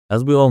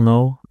As we all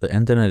know, the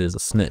internet is a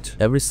snitch.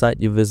 Every site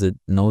you visit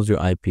knows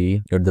your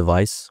IP, your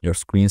device, your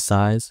screen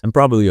size, and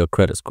probably your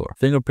credit score.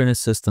 Fingerprinted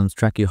systems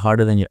track you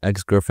harder than your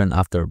ex-girlfriend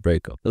after a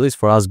breakup. At least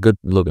for us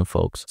good-looking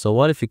folks. So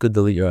what if you could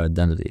delete your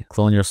identity,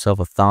 clone yourself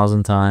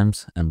 1,000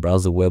 times, and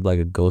browse the web like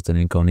a ghost in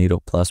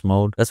incognito plus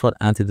mode? That's what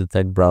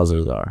AntiDetect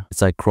browsers are.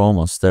 It's like Chrome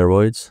on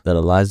steroids that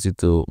allows you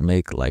to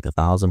make like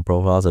 1,000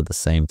 profiles at the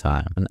same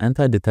time. An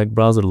AntiDetect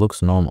browser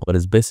looks normal, but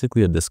it's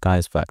basically a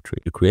disguise factory.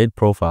 You create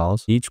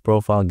profiles. Each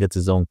profile gets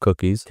its own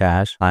cookies,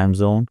 cache, time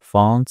zone,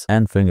 fonts,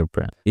 and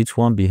fingerprint. Each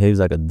one behaves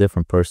like a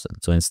different person.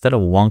 So instead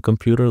of one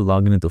computer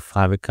logging into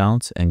 5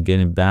 accounts and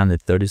getting banned in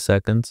 30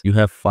 seconds, you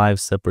have 5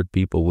 separate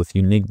people with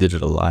unique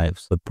digital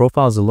lives. But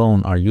profiles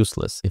alone are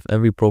useless if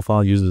every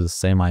profile uses the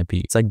same IP.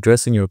 It's like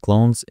dressing your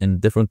clones in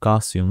different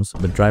costumes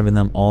but driving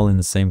them all in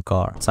the same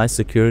car. Site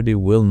security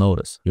will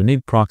notice. You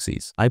need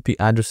proxies, IP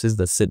addresses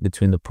that sit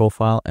between the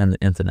profile and the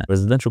internet.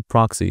 Residential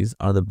proxies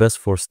are the best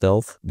for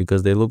stealth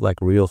because they look like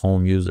real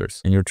home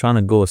users. And you're trying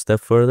to go a step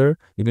further,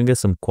 you can get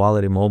some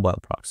quality mobile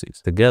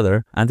proxies.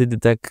 Together,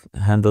 AntiDetect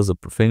handles the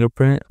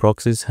fingerprint,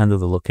 proxies handle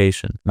the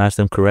location. Match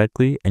them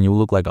correctly and you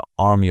look like an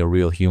army of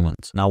real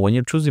humans. Now, when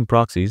you're choosing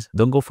proxies,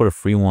 don't go for the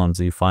free ones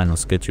that you find on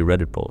sketchy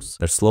Reddit posts.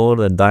 They're slower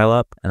than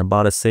dial-up and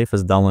about as safe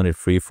as downloading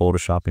free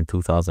Photoshop in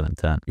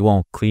 2010. You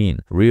want clean,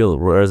 real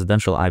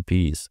residential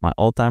IPs. My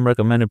all-time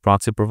recommended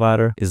proxy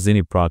provider is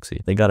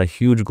Proxy. They got a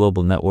huge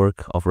global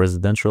network of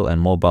residential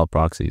and mobile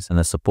proxies, and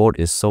the support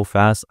is so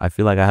fast, I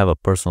feel like I have a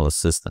personal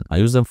assistant. I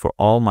use them for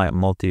all my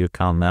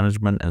multi-account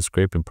management and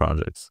scraping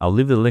projects. I'll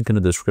leave the link in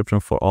the description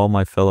for all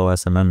my fellow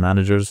SMM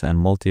managers and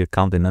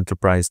multi-accounting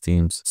enterprise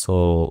teams,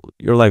 so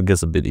your life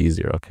gets a bit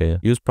easier, okay?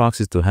 Use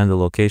proxies to handle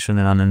location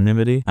and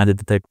anonymity, and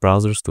AntiDetect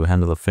browsers to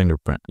handle the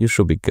fingerprint. You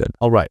should be good.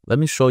 Alright, let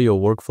me show you a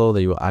workflow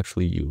that you will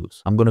actually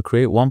use. I'm gonna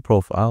create one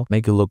profile,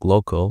 make it look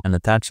local, and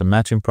attach a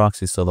matching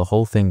proxy so the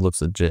whole thing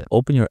looks legit.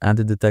 Open your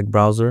AntiDetect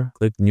browser,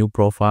 click new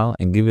profile,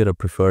 and give it a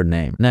preferred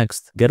name.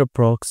 Next, get a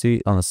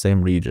proxy on the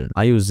same region.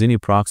 I use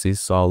Proxies,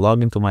 so I'll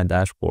log into my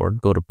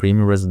dashboard, go to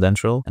Premium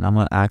Residential, and I'm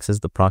gonna access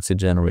the proxy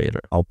generator.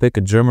 I'll pick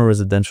a German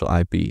residential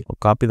IP. I'll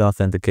copy the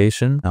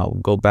authentication. I'll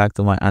go back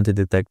to my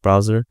AntiDetect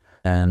browser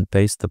and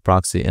paste the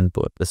proxy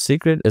input. The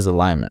secret is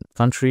alignment.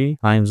 Country,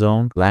 time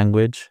zone,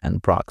 language,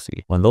 and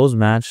proxy. When those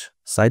match,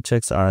 site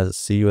checks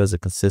see you as a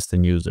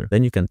consistent user.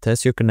 Then you can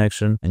test your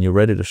connection and you're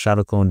ready to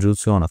shadow clone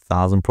jutsu on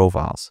 1,000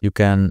 profiles. You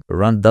can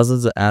run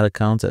dozens of ad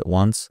accounts at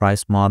once,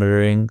 price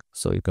monitoring,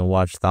 so you can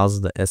watch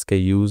thousands of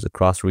SKUs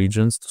across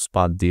regions to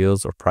spot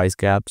deals or price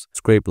gaps,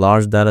 scrape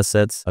large data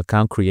sets,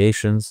 account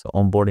creations,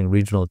 onboarding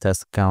regional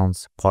test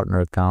accounts,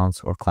 partner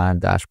accounts, or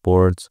client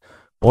dashboards.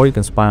 Or you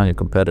can spy on your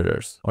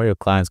competitors or your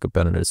client's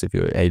competitors if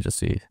you're an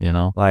agency, you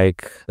know,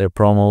 like their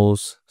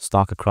promos,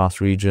 stock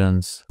across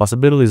regions.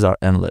 Possibilities are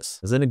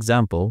endless. As an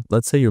example,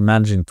 let's say you're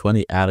managing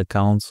 20 ad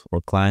accounts or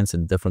clients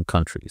in different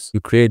countries.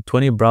 You create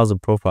 20 browser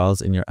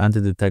profiles in your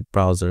AntiDetect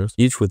browsers,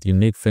 each with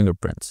unique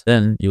fingerprints.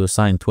 Then you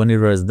assign 20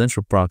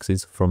 residential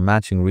proxies from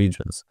matching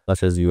regions,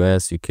 such as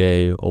US,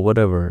 UK, or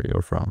whatever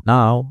you're from.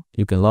 Now,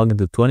 you can log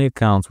into 20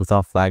 accounts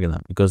without flagging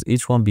them because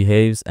each one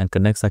behaves and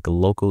connects like a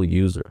local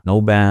user.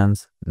 No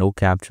bans, no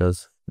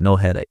captchas, no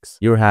headaches.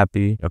 You're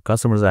happy, your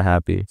customers are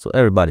happy, so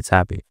everybody's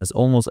happy. As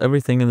almost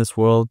everything in this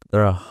world,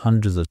 there are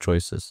hundreds of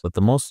choices, but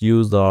the most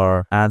used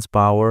are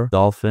AdsPower,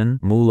 Dolphin,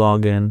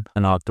 MooLogin,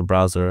 and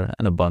Octobrowser,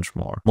 and a bunch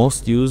more.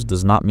 Most used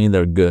does not mean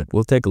they're good.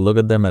 We'll take a look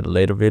at them at a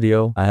later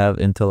video. I have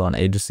intel on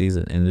agencies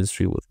and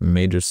industry with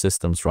major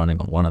systems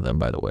running on one of them,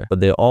 by the way. But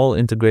they all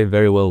integrate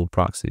very well with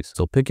proxies.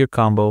 So pick your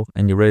combo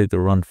and you're ready to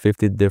run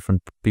 50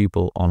 different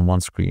people on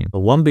one screen. But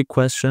one big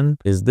question,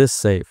 is this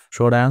safe?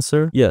 Short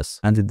answer,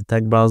 yes.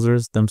 AntiDetect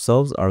browsers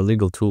themselves are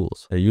legal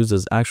tools. They're used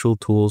as actual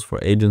tools for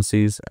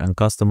agencies and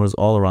customers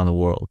all around the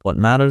world. What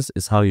matters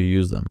is how you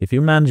use them. If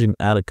you're managing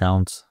ad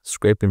accounts,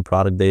 scraping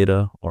product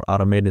data, or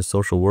automating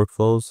social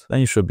workflows, then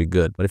you should be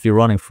good. But if you're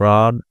running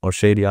fraud or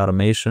shady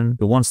automation,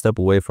 you're one step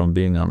away from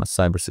being on a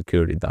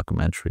cybersecurity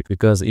documentary.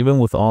 Because even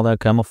with all that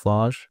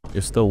camouflage,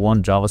 you're still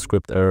one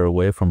JavaScript error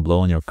away from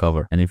blowing your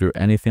cover. And if you're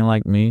anything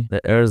like me, the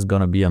error is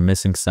gonna be a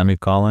missing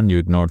semicolon you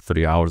ignored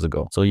 3 hours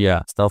ago. So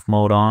yeah, stealth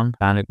mode on,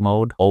 panic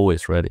mode,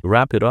 always ready. To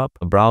wrap it up,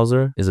 a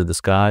browser is a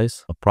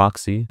disguise, a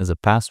proxy is a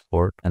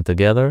passport, and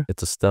together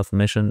it's a stealth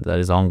mission that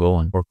is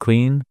ongoing. For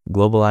clean,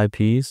 global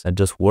IPs that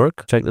just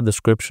work, check the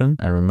description,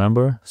 and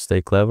remember,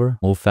 stay clever,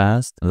 move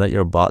fast, and let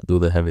your bot do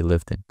the heavy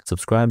lifting.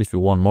 Subscribe if you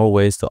want more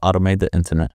ways to automate the internet.